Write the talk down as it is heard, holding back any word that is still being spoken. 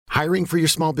Hiring for your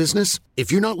small business?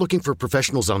 If you're not looking for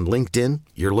professionals on LinkedIn,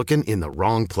 you're looking in the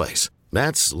wrong place.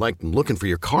 That's like looking for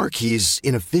your car keys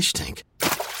in a fish tank.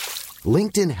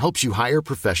 LinkedIn helps you hire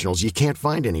professionals you can't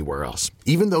find anywhere else,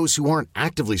 even those who aren't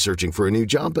actively searching for a new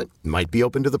job but might be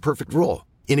open to the perfect role.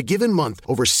 In a given month,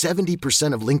 over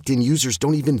 70% of LinkedIn users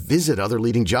don't even visit other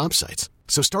leading job sites.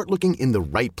 So start looking in the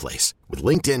right place. With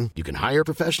LinkedIn, you can hire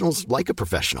professionals like a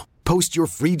professional. Post your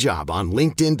free job on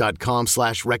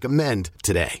linkedin.com/recommend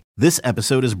today. This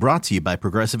episode is brought to you by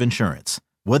Progressive Insurance.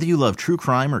 Whether you love true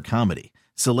crime or comedy,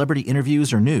 celebrity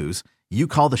interviews or news, you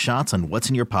call the shots on what's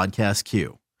in your podcast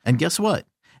queue. And guess what?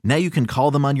 Now you can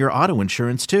call them on your auto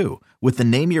insurance too with the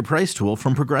Name Your Price tool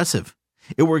from Progressive.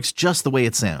 It works just the way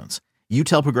it sounds. You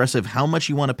tell Progressive how much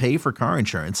you want to pay for car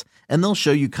insurance, and they'll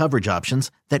show you coverage options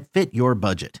that fit your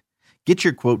budget. Get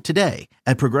your quote today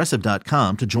at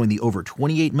Progressive.com to join the over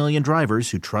 28 million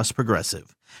drivers who trust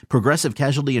Progressive. Progressive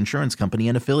Casualty Insurance Company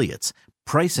and Affiliates.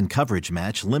 Price and coverage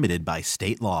match limited by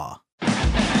state law.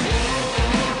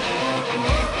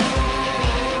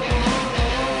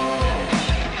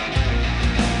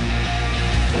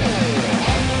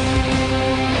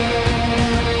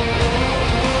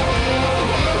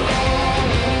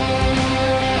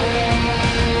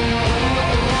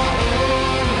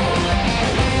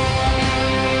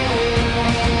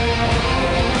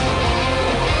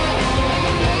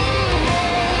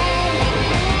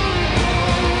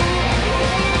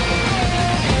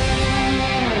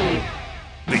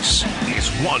 This is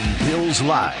One Bills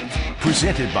Live,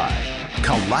 presented by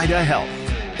Kaleida Health.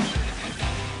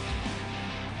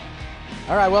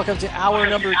 All right, welcome to hour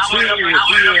number 2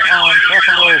 here on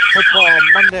Buffalo Football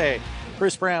Monday.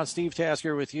 Chris Brown, Steve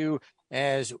Tasker with you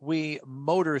as we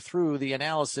motor through the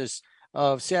analysis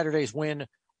of Saturday's win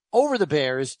over the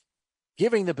Bears,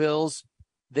 giving the Bills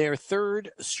their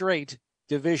third straight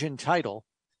division title,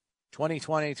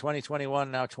 2020,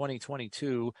 2021, now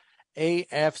 2022.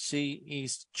 AFC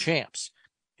East champs.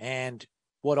 And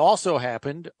what also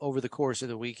happened over the course of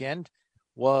the weekend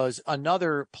was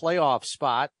another playoff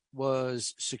spot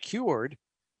was secured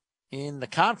in the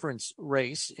conference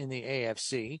race in the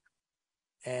AFC,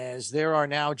 as there are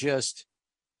now just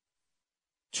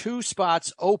 2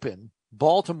 spots open.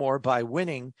 Baltimore, by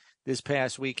winning this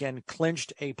past weekend,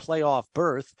 clinched a playoff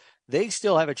berth. They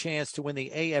still have a chance to win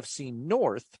the AFC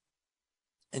North.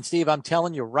 And Steve, I'm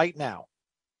telling you right now,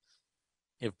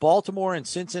 if Baltimore and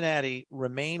Cincinnati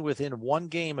remain within 1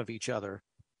 game of each other,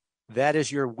 that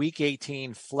is your Week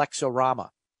 18 Flexorama.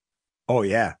 Oh,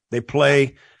 yeah. They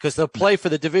play. Because they'll play for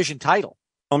the division title.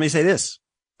 Let me say this.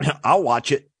 I'll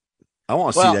watch it. I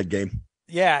want to see that game.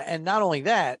 Yeah, and not only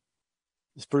that,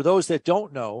 for those that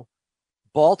don't know,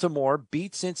 Baltimore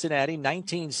beat Cincinnati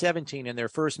 19-17 in their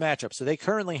first matchup. So they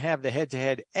currently have the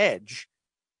head-to-head edge.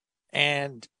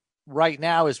 And right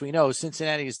now, as we know,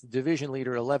 Cincinnati is the division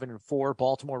leader, 11-4.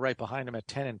 Baltimore right behind them at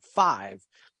 10-5.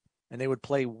 And they would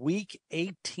play Week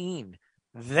 18.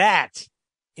 That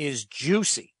is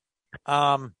juicy.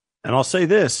 And I'll say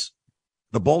this.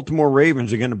 The Baltimore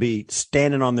Ravens are going to be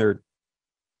standing on their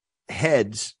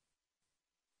heads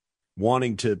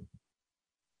wanting the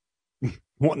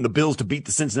Bills to beat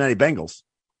the Cincinnati Bengals.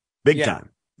 Big time.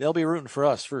 They'll be rooting for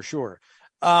us for sure.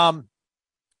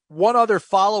 One other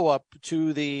follow-up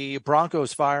to the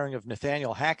Broncos firing of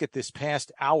Nathanial Hackett this past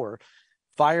hour,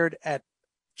 fired at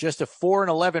just a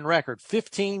 4-11 record.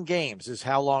 15 games is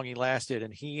how long he lasted,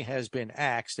 and he has been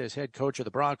axed as head coach of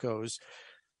the Broncos.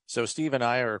 So Steve and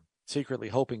I are secretly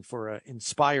hoping for an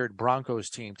inspired Broncos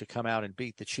team to come out and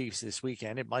beat the Chiefs this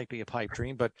weekend. It might be a pipe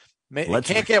dream, but it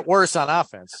can't get worse on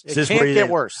offense. It can't get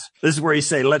worse. This is where you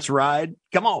say, let's ride.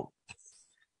 Come on.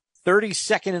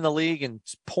 32nd in the league in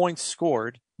points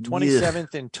scored,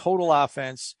 27th in total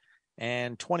offense,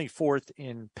 and 24th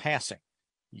in passing.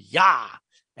 Yeah.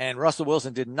 And Russell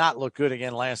Wilson did not look good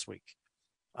again last week.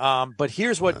 But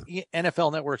here's what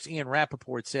NFL Network's Ian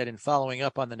Rappaport said in following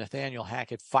up on the Nathaniel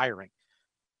Hackett firing.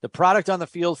 The product on the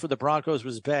field for the Broncos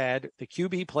was bad. The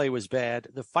QB play was bad.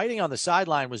 The fighting on the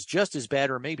sideline was just as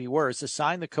bad or maybe worse, a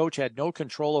sign the coach had no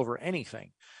control over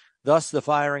anything. Thus, the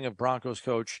firing of Broncos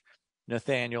coach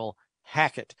Nathaniel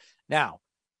Hackett. Now,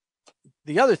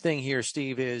 the other thing here,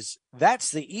 Steve, is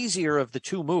that's the easier of the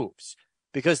 2 moves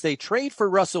because they trade for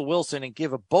Russell Wilson and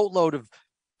give a boatload of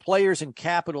players and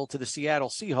capital to the Seattle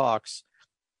Seahawks,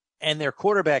 and their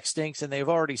quarterback stinks, and they've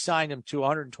already signed him to a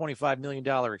 $125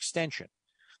 million extension.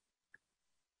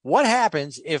 What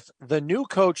happens if the new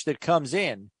coach that comes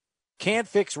in can't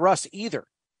fix Russ either?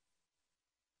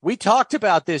 We talked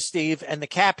about this, Steve, and the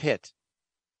cap hit.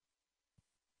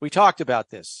 We talked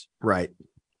about this. Right.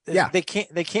 Yeah. They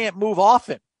can't move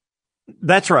often.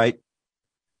 That's right.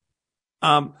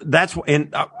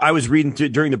 And I was reading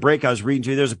during the break. I was reading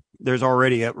to there's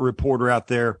already a reporter out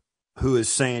there who is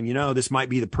saying, this might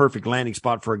be the perfect landing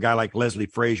spot for a guy like Leslie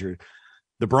Frazier.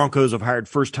 The Broncos have hired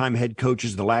first-time head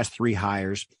coaches the last 3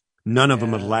 hires. None of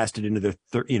them have lasted into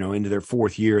their into their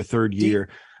 4th year, 3rd year.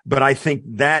 But I think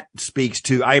that speaks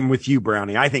to, I'm with you,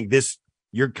 Brownie. I think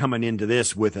you're coming into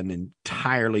this with an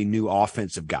entirely new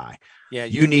offensive guy. Yeah,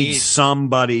 you need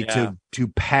somebody to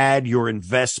pad your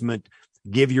investment,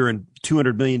 give your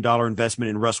 $200 million investment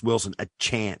in Russ Wilson a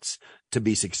chance to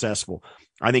be successful.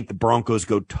 I think the Broncos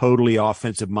go totally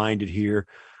offensive minded here.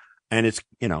 And it's,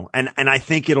 and I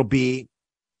think it'll be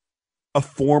a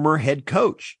former head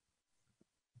coach.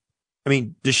 I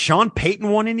mean, does Sean Payton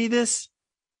want any of this?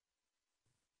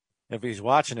 If he's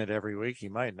watching it every week, he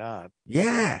might not.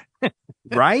 Yeah.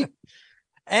 Right.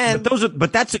 And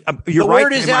but that's, you're right. The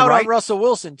word is out on Russell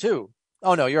Wilson too.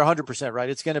 Oh no, you're 100% right.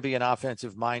 It's going to be an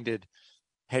offensive minded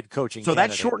head coaching. So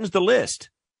candidate. That shortens the list.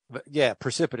 But yeah,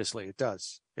 precipitously. It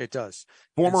does.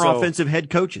 Former offensive head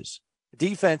coaches.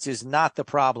 Defense is not the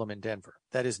problem in Denver.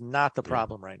 That is not the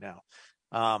problem right now.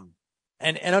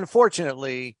 And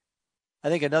unfortunately, I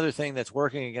think another thing that's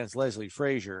working against Leslie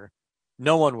Frazier,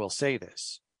 no one will say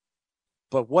this,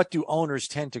 but what do owners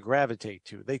tend to gravitate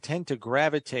to? They tend to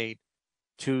gravitate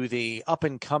to the up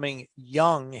and coming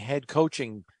young head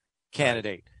coaching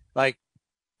candidate. Like,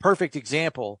 perfect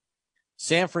example,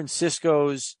 San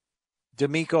Francisco's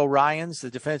DeMeco Ryans,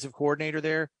 the defensive coordinator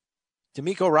there.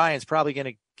 DeMeco Ryans probably going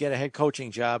to get a head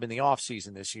coaching job in the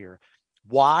offseason this year.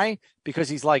 Why? Because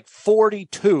he's like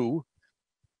 42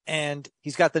 and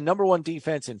he's got the number 1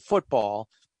 defense in football,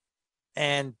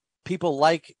 and people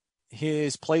like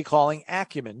his play calling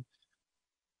acumen.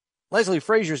 Leslie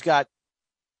Frazier's got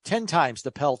 10 times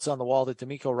the pelts on the wall that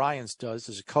DeMeco Ryans does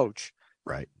as a coach.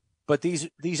 Right. But these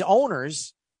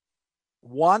owners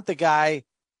want the guy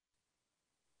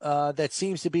that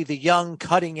seems to be the young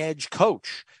cutting edge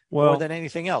coach more than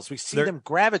anything else. We see them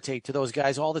gravitate to those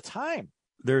guys all the time.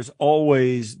 There's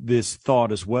always this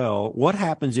thought as well. What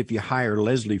happens if you hire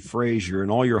Leslie Frazier and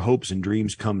all your hopes and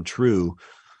dreams come true?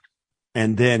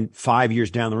 And then 5 years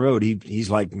down the road,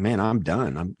 he's like, man, I'm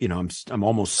done. I'm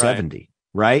almost 70.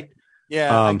 Right.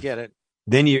 Yeah, I get it.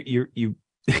 Then you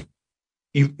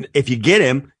if you get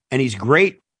him and he's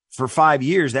great for 5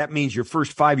 years, that means your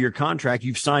first 5-year contract,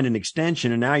 you've signed an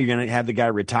extension, and now you're going to have the guy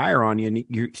retire on you and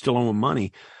you're still owing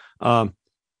money.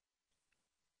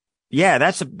 Yeah,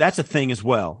 that's a thing as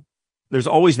well. There's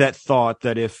always that thought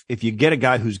that if you get a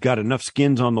guy who's got enough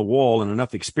skins on the wall and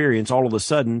enough experience, all of a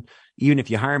sudden, even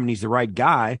if you hire him and he's the right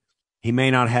guy, he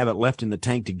may not have it left in the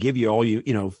tank to give you all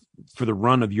for the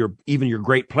run of your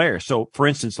great player. So for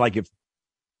instance, like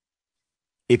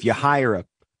if you hire a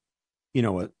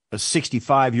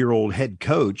 65-year-old head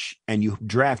coach and you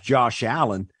draft Josh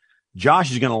Allen,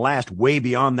 Josh is going to last way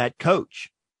beyond that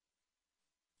coach.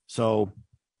 So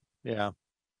yeah.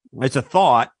 It's a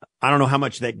thought. I don't know how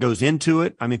much that goes into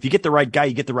it. I mean, if you get the right guy,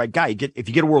 you get the right guy. If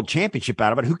you get a world championship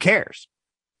out of it, who cares?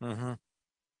 Mm-hmm.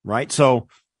 Right. So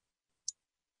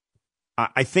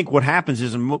I think what happens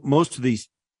is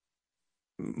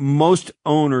most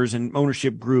owners and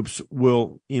ownership groups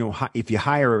will, if you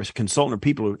hire a consultant or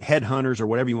people, headhunters or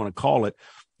whatever you want to call it,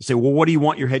 say, well, what do you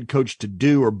want your head coach to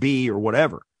do or be or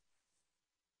whatever?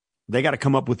 They got to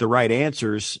come up with the right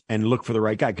answers and look for the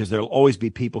right guy, because there'll always be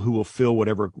people who will fill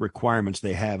whatever requirements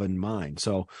they have in mind.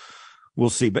 So we'll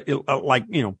see. But like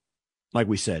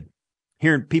we said,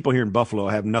 people here in Buffalo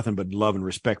have nothing but love and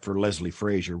respect for Leslie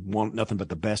Frazier, want nothing but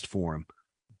the best for him.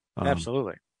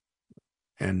 Absolutely.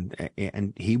 And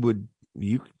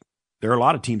there are a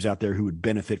lot of teams out there who would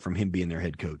benefit from him being their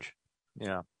head coach.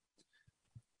 Yeah.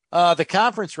 The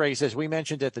conference race, as we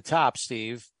mentioned at the top,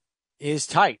 Steve, is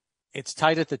tight. It's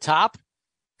tight at the top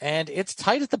and it's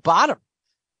tight at the bottom.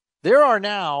 There are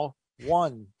now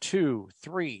 1, 2,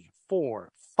 3,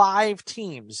 4, 5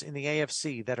 teams in the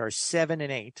AFC that are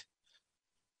 7-8.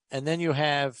 And then you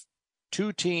have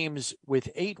 2 teams with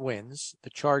 8 wins, the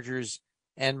Chargers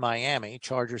and Miami.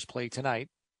 Chargers play tonight.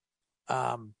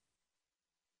 The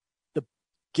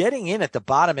getting in at the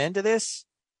bottom end of this,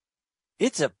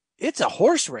 it's a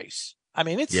horse race. I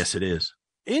mean, yes, it is.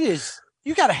 It is.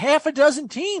 You got a half a dozen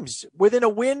teams within a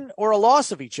win or a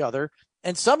loss of each other,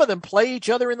 and some of them play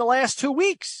each other in the last 2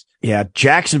 weeks. Yeah,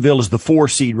 Jacksonville is the 4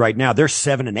 seed right now. They're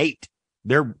 7-8.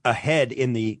 They're ahead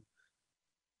in the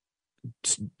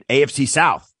AFC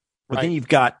South. But then you've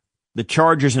got the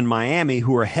Chargers and Miami,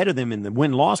 who are ahead of them in the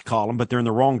win-loss column, but they're in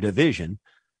the wrong division.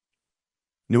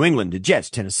 New England, the Jets,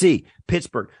 Tennessee,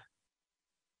 Pittsburgh.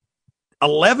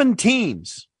 11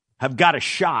 teams have got a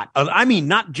shot. I mean,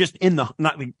 not just in the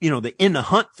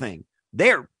hunt thing.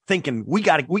 They're thinking we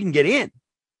can get in.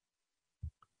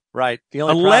 Right. The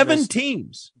only 11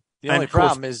 teams. The only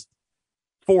problem is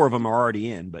 4 of them are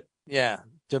already in, but yeah,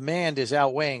 demand is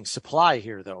outweighing supply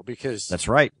here though, because that's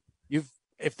right.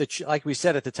 Like we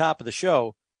said at the top of the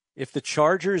show, if the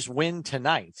Chargers win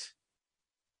tonight,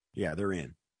 yeah, they're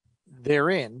in. They're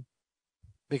in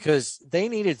because they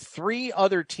needed 3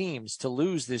 other teams to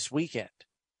lose this weekend.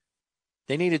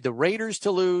 They needed the Raiders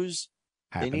to lose.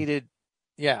 Happened. They needed,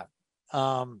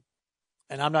 and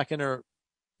I'm not going to.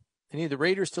 They need the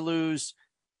Raiders to lose,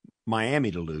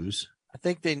 Miami to lose. I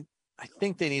think they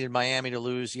needed Miami to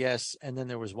lose. Yes, and then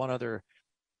there was one other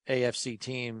AFC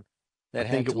team that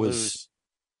had to lose.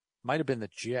 Might have been the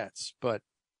Jets, but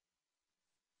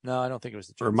no, I don't think it was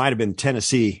the Jets. Or it might have been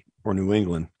Tennessee or New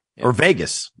England or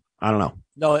Vegas. I don't know.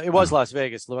 No, it was Las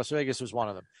Vegas. Las Vegas was one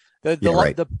of them.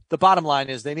 The bottom line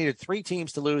is they needed 3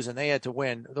 teams to lose and they had to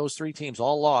win. Those 3 teams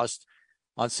all lost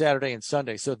on Saturday and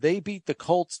Sunday. So they beat the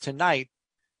Colts tonight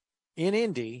in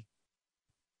Indy.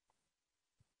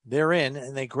 They're in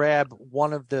and they grab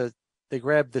the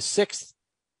 6th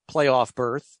playoff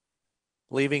berth,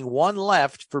 leaving 1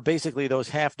 left for basically those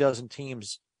half dozen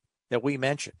teams that we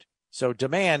mentioned. So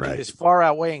demand is far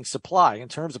outweighing supply in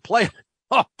terms of playoff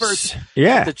berths.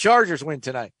 Yeah. The Chargers win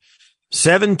tonight.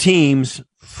 7 teams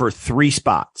for 3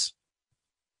 spots.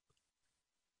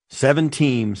 7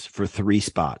 teams for 3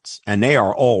 spots. And they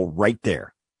are all right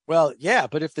there. Well, yeah,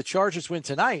 but if the Chargers win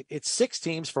tonight, it's 6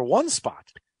 teams for 1 spot.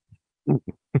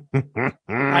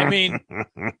 I mean,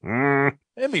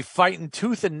 they'd be fighting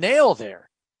tooth and nail there.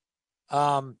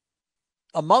 Among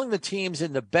the teams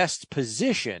in the best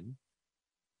position,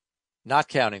 not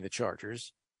counting the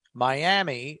Chargers,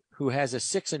 Miami, who has a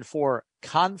 6-4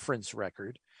 conference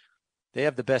record. They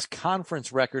have the best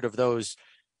conference record of those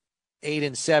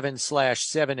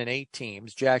 8-7/7-8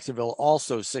 teams. Jacksonville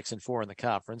also 6-4 in the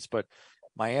conference, but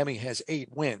Miami has 8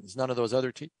 wins. None of those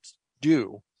other teams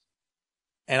do.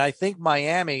 And I think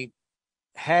Miami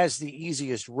has the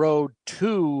easiest road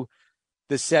to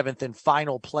the 7th and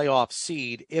final playoff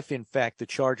seed if, in fact, the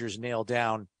Chargers nail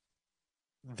down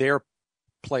their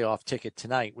playoff ticket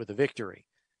tonight with a victory.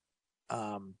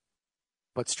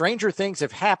 But stranger things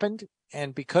have happened,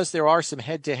 and because there are some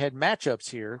head-to-head matchups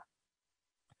here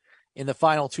in the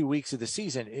final 2 weeks of the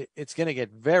season, it's going to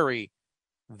get very,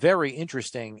 very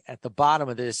interesting at the bottom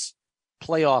of this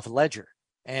playoff ledger.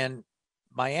 And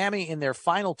Miami, in their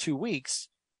final 2 weeks,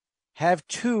 have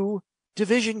 2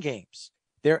 division games.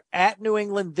 They're at New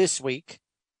England this week,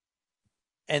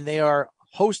 and they are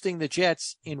hosting the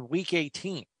Jets in Week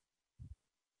 18.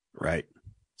 Right.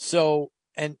 So,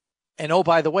 and oh,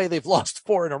 by the way, they've lost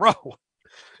 4 in a row.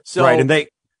 So, right, and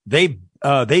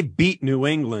they beat New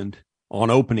England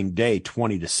on opening day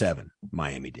 20-7.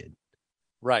 Miami did.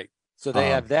 Right. So they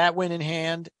have that win in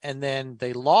hand, and then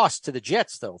they lost to the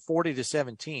Jets though,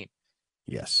 40-17.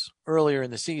 Yes. Earlier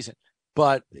in the season,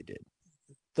 but they did.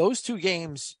 Those 2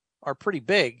 games are pretty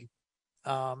big.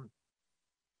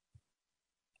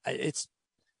 It's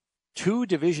 2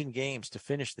 division games to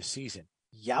finish the season.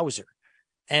 Yowzer.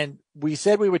 And we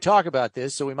said we would talk about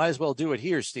this, so we might as well do it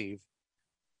here, Steve.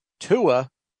 Tua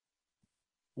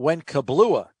went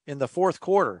kablooey in the 4th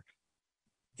quarter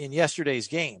in yesterday's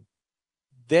game.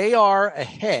 They are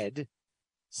ahead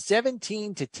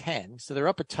 17-10. So they're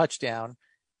up a touchdown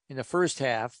in the first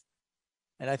half.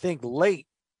 And I think late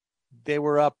they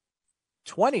were up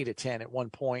 20-10 at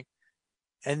one point.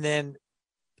 And then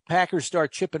the Packers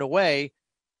start chipping away.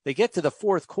 They get to the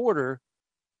 4th quarter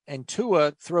and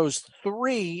Tua throws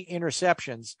 3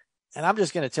 interceptions. And I'm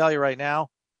just going to tell you right now,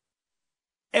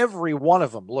 every one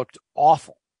of them looked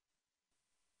awful.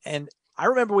 And I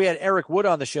remember we had Eric Wood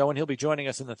on the show, and he'll be joining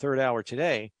us in the 3rd hour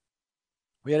today.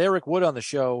 We had Eric Wood on the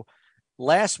show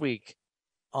last week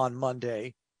on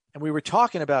Monday, and we were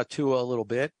talking about Tua a little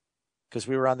bit because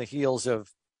we were on the heels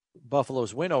of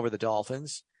Buffalo's win over the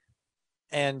Dolphins.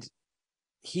 And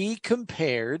he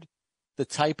compared the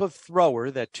type of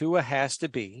thrower that Tua has to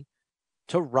be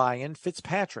to Ryan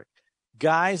Fitzpatrick.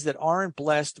 Guys that aren't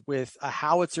blessed with a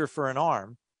howitzer for an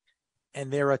arm,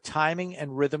 and they're a timing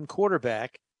and rhythm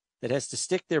quarterback that has to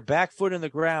stick their back foot in the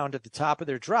ground at the top of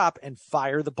their drop and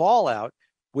fire the ball out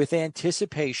with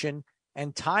anticipation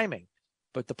and timing.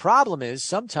 But the problem is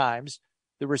sometimes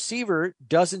the receiver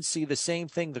doesn't see the same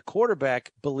thing the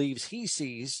quarterback believes he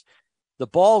sees. The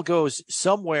ball goes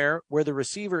somewhere where the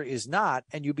receiver is not,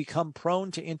 and you become prone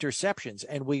to interceptions.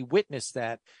 And we witnessed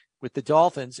that with the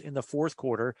Dolphins in the 4th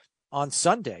quarter on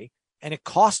Sunday, and it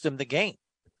cost them the game.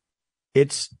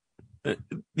 It's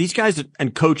these guys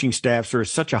and coaching staffs are at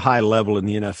such a high level in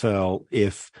the NFL.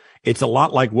 If it's a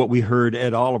lot like what we heard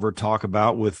Ed Oliver talk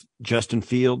about with Justin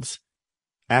Fields,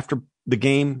 after the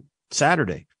game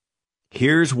Saturday.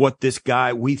 Here's what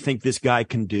we think this guy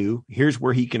can do. Here's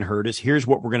where he can hurt us. Here's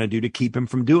what we're going to do to keep him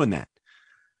from doing that.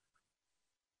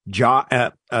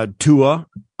 Tua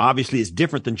obviously is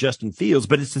different than Justin Fields,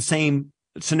 but it's the same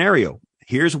scenario.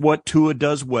 Here's what Tua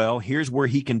does well. Here's where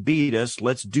he can beat us.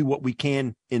 Let's do what we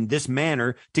can in this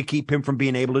manner to keep him from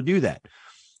being able to do that.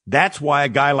 That's why a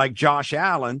guy like Josh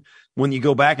Allen, when you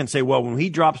go back and say, well, when he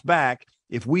drops back,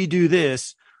 if we do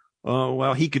this,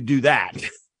 well, he could do that.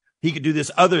 He could do this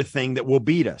other thing that will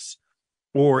beat us.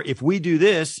 Or if we do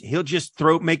this, he'll just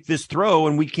make this throw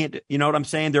and we can't, you know what I'm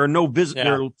saying? There are no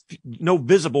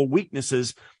visible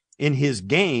weaknesses in his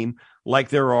game like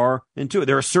there are in Tua.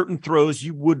 There are certain throws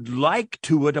you would like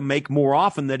Tua to make more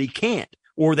often that he can't,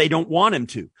 or they don't want him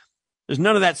to. There's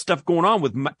none of that stuff going on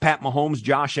with Pat Mahomes,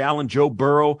 Josh Allen, Joe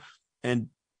Burrow, and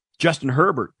Justin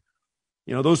Herbert.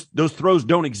 You know, those throws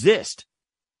don't exist.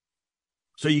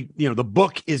 So, the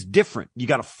book is different. You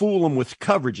got to fool them with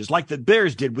coverages like the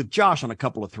Bears did with Josh on a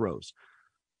couple of throws,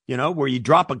 where you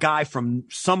drop a guy from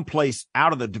someplace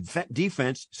out of the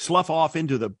defense, slough off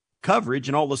into the coverage,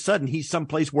 and all of a sudden he's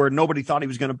someplace where nobody thought he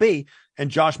was going to be, and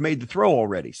Josh made the throw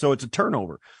already. So it's a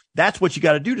turnover. That's what you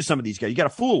got to do to some of these guys. You got to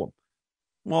fool them.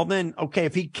 Well, then, okay,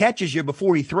 if he catches you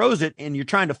before he throws it and you're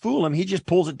trying to fool him, he just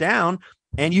pulls it down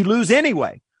and you lose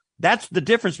anyway. That's the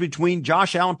difference between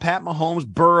Josh Allen, Pat Mahomes,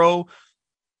 Burrow,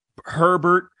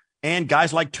 Herbert, and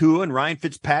guys like Tua and Ryan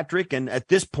Fitzpatrick, and at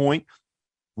this point,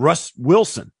 Russ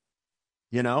Wilson.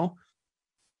 The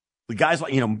guys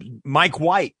like Mike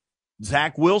White,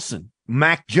 Zach Wilson,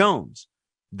 Mac Jones.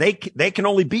 They can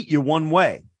only beat you one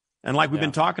way, and like we've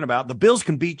been talking about, the Bills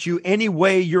can beat you any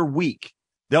way you're weak.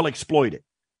 They'll exploit it.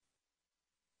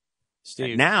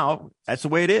 Steve, now that's the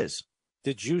way it is.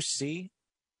 Did you see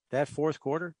that fourth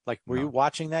quarter? Like, were you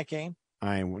watching that game?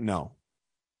 No.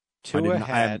 Tua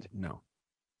had,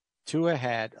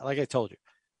 like I told you,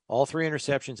 all three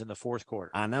interceptions in the fourth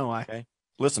quarter. I know. Okay.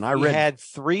 Listen, He had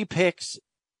 3 picks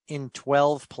in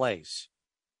 12 plays.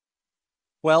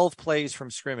 12 plays from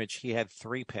scrimmage. He had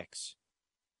 3 picks.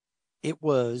 It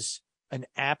was an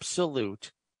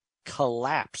absolute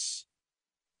collapse.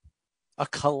 A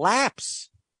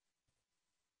collapse.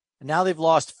 And now they've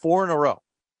lost 4 in a row.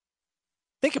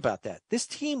 Think about that. This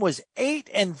team was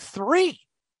 8-3.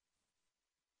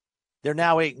 They're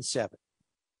now 8-7.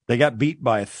 They got beat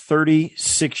by a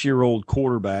 36-year-old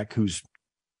quarterback who's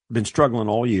been struggling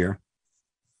all year.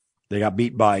 They got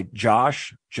beat by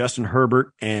Justin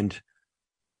Herbert, and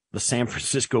the San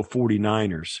Francisco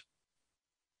 49ers.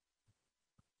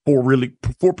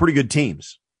 4 pretty good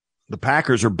teams. The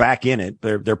Packers are back in it.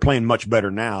 They're playing much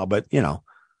better now, but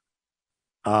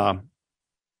 4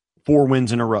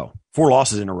 wins in a row. 4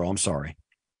 losses in a row. I'm sorry.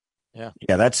 Yeah.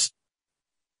 Yeah,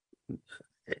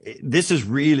 this is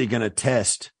really going to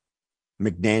test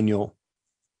McDaniel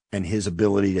and his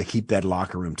ability to keep that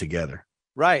locker room together.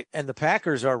 Right. And the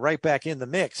Packers are right back in the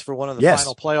mix for one of the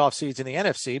final playoff seeds in the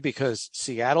NFC because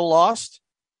Seattle lost,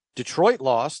 Detroit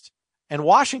lost, and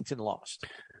Washington lost.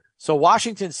 So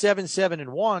Washington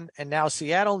 7-1, and now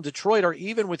Seattle and Detroit are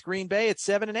even with Green Bay at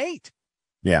 7-8.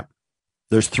 Yeah.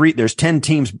 There's 10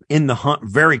 teams in the hunt.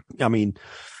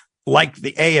 Like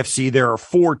the AFC, there are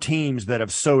 4 teams that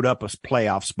have sewed up a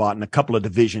playoff spot and a couple of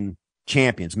division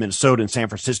champions. Minnesota and San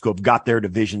Francisco have got their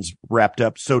divisions wrapped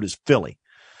up. So does Philly.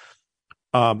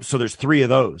 So there's 3 of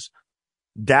those.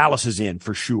 Dallas is in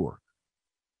for sure.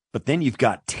 But then you've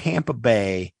got Tampa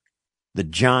Bay, the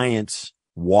Giants,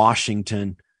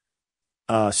 Washington,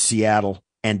 Seattle,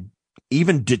 and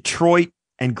even Detroit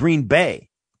and Green Bay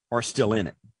are still in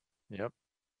it. Yep.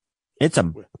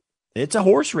 It's a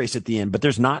horse race at the end, but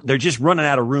they're just running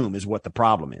out of room is what the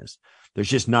problem is. There's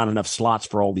just not enough slots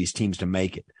for all these teams to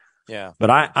make it. Yeah.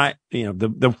 But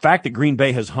the fact that Green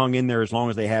Bay has hung in there as long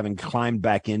as they have and climbed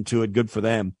back into it, good for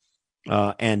them.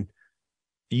 And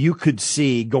you could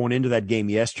see going into that game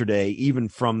yesterday, even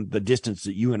from the distance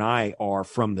that you and I are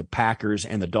from the Packers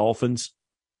and the Dolphins,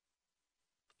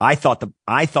 I thought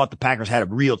the Packers had a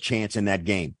real chance in that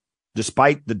game.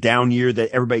 Despite the down year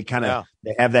that everybody kind of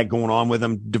they have that going on with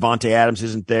them. Devontae Adams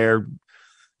isn't there.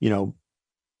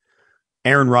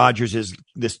 Aaron Rodgers is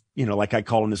this, like I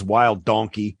call him, this wild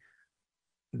donkey.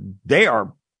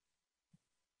 They're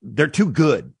too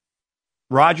good.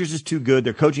 Rodgers is too good.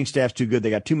 Their coaching staff's too good. They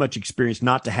got too much experience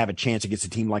not to have a chance against a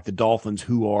team like the Dolphins,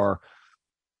 who are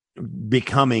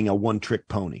becoming a one-trick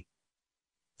pony,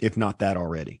 if not that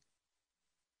already.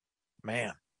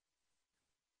 Man.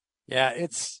 Yeah,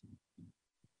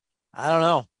 I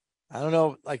don't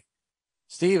know. Like,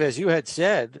 Steve, as you had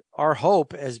said, our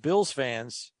hope as Bills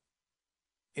fans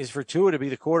is for Tua to be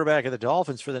the quarterback of the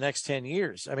Dolphins for the next 10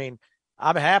 years. I mean,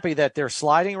 I'm happy that they're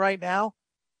sliding right now,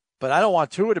 but I don't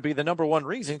want Tua to be the number one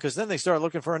reason because then they start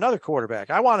looking for another quarterback.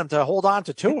 I want him to hold on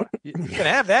to Tua. You can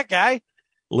have that guy.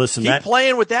 Listen, keep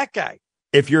playing with that guy.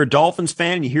 If you're a Dolphins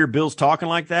fan and you hear Bills talking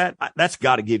like that, that's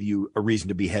got to give you a reason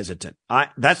to be hesitant.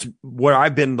 That's where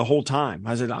I've been the whole time.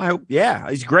 I said, I hope, yeah,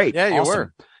 he's great. Yeah, you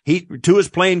were. Tua's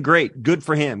playing great. Good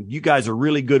for him. You guys are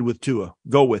really good with Tua.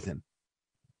 Go with him.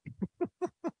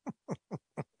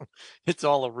 It's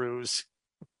all a ruse.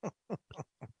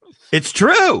 It's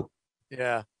true.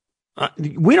 Yeah.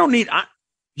 We don't need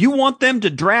you want them to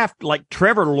draft like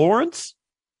Trevor Lawrence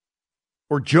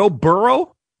or Joe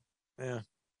Burrow? Yeah.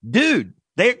 Dude,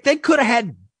 they could have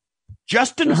had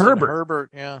Justin Herbert.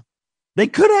 Yeah. They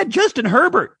could have had Justin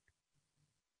Herbert.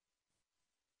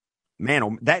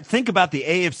 Man, think about the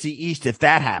AFC East if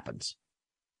that happens.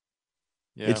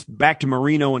 Yeah. It's back to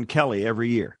Marino and Kelly every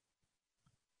year.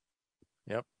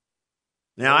 Yep.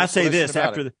 Now I'll say this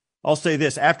after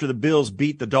the Bills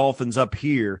beat the Dolphins up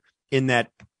here in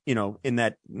that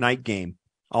night game.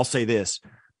 I'll say this,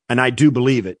 and I do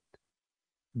believe it.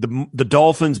 The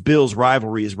Dolphins-Bills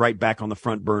rivalry is right back on the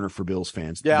front burner for Bills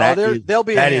fans. Yeah, they'll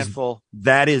be a handful.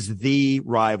 That is the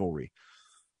rivalry.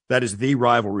 That is the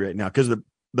rivalry right now because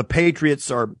the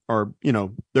Patriots are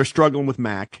they're struggling with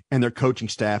Mac and their coaching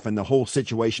staff and the whole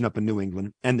situation up in New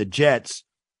England. And the Jets,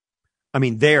 I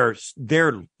mean, they're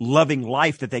loving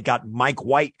life that they got Mike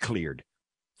White cleared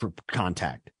for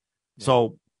contact. Yeah.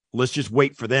 So let's just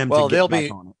wait for them to get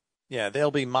back on it. Yeah,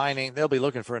 they'll be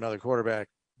looking for another quarterback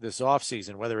this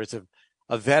offseason, whether it's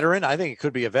a veteran. I think it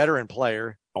could be a veteran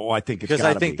player. Oh, I think it's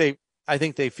I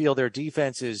think they feel their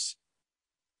defense is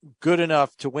good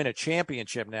enough to win a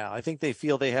championship now. I think they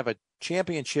feel they have a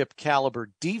championship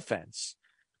caliber defense.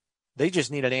 They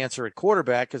just need an answer at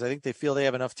quarterback because I think they feel they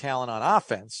have enough talent on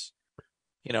offense,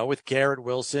 with Garrett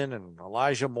Wilson and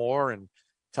Elijah Moore and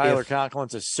Tyler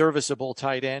Conklin's a serviceable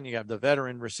tight end. You have the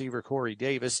veteran receiver, Corey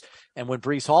Davis. And when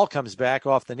Breece Hall comes back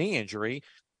off the knee injury,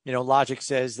 logic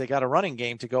says they got a running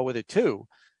game to go with it too.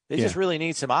 They just really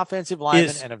need some offensive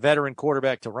linemen and a veteran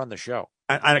quarterback to run the show.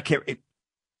 I don't care.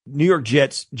 New York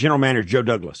Jets general manager Joe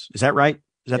Douglas. Is that right?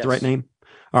 Is that the right name?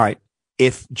 All right.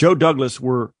 If Joe Douglas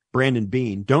were Brandon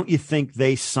Beane, don't you think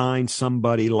they sign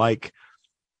somebody like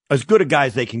as good a guy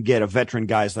as they can get, a veteran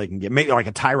guys they can get, maybe like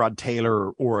a Tyrod Taylor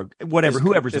or whatever,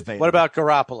 whoever's available. What about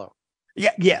Garoppolo?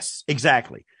 Yeah. Yes,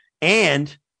 exactly.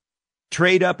 And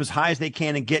trade up as high as they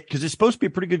can and get, because it's supposed to be a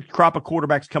pretty good crop of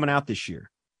quarterbacks coming out this year.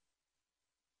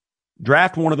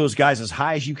 Draft one of those guys as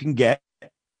high as you can get.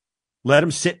 Let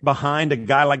him sit behind a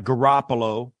guy like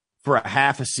Garoppolo for a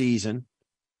half a season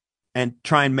and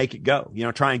try and make it go.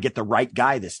 Try and get the right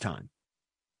guy this time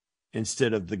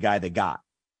instead of the guy they got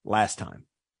last time.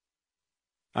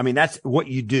 I mean, that's what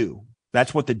you do.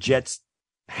 That's what the Jets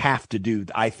have to do,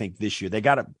 I think, this year. They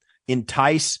got to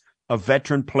entice a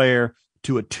veteran player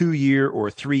to a 2-year or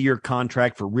a 3-year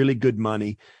contract for really good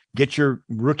money. Get your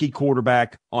rookie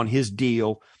quarterback on his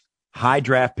deal, high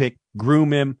draft pick,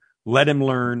 groom him, let him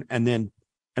learn, and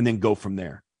then go from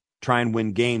there. Try and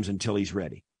win games until he's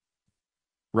ready.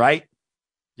 Right?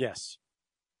 Yes.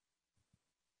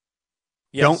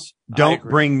 Don't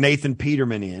bring Nathan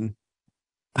Peterman in.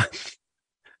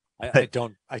 I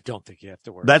don't think you have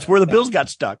to worry. That's where the Bills got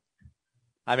stuck.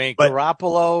 I mean,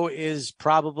 Garoppolo is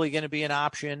probably going to be an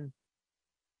option.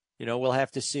 We'll have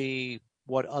to see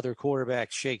what other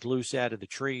quarterbacks shake loose out of the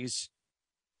trees.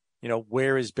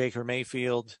 Where is Baker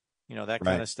Mayfield? That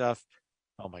kind of stuff.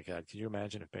 Oh, my God. Can you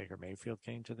imagine if Baker Mayfield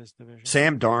came to this division?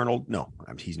 Sam Darnold? No,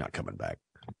 he's not coming back.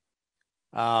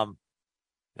 That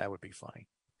would be funny.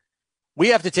 We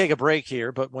have to take a break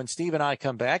here, but when Steve and I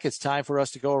come back, it's time for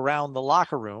us to go around the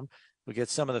locker room. We'll get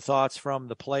some of the thoughts from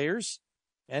the players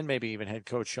and maybe even head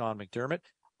coach Sean McDermott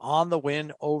on the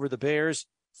win over the Bears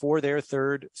for their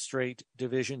third straight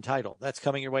division title. That's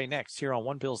coming your way next here on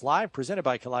One Bills Live, presented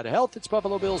by Kaleida Health. It's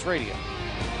Buffalo Bills Radio.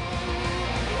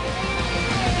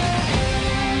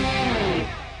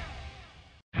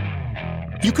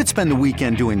 You could spend the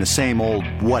weekend doing the same old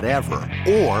whatever,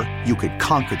 or you could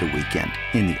conquer the weekend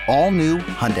in the all-new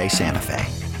Hyundai Santa Fe.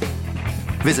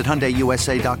 Visit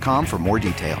HyundaiUSA.com for more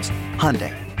details.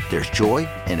 Hyundai, there's joy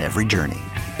in every journey.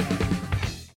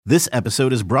 This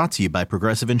episode is brought to you by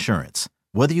Progressive Insurance.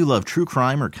 Whether you love true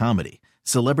crime or comedy,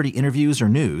 celebrity interviews or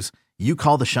news, you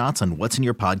call the shots on what's in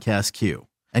your podcast queue.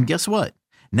 And guess what?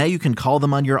 Now you can call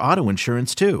them on your auto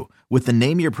insurance too with the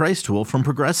Name Your Price tool from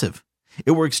Progressive.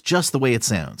 It works just the way it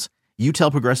sounds. You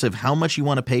tell Progressive how much you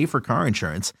want to pay for car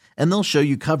insurance, and they'll show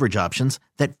you coverage options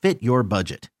that fit your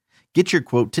budget. Get your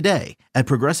quote today at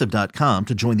Progressive.com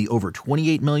to join the over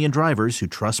 28 million drivers who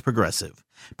trust Progressive.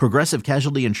 Progressive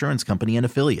Casualty Insurance Company and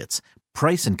Affiliates.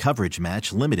 Price and coverage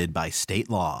match limited by state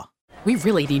law. We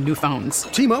really need new phones.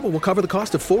 T-Mobile will cover the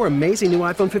cost of 4 amazing new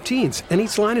iPhone 15s, and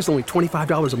each line is only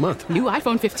 $25 a month. New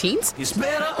iPhone 15s? It's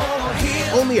better over here.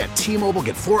 Only at T-Mobile,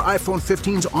 get 4 iPhone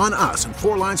 15s on us and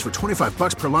 4 lines for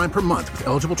 $25 per line per month with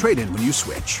eligible trade-in when you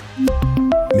switch.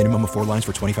 Minimum of 4 lines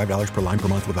for $25 per line per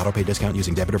month with autopay discount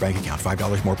using debit or bank account.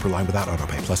 $5 more per line without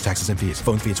autopay, plus taxes and fees.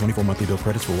 Phone fee at 24 monthly bill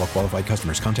credits for well-qualified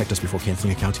customers. Contact us before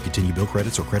canceling account to continue bill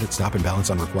credits or credit stop and balance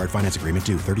on required finance agreement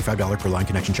due. $35 per line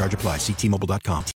connection charge applies. See T-Mobile.com.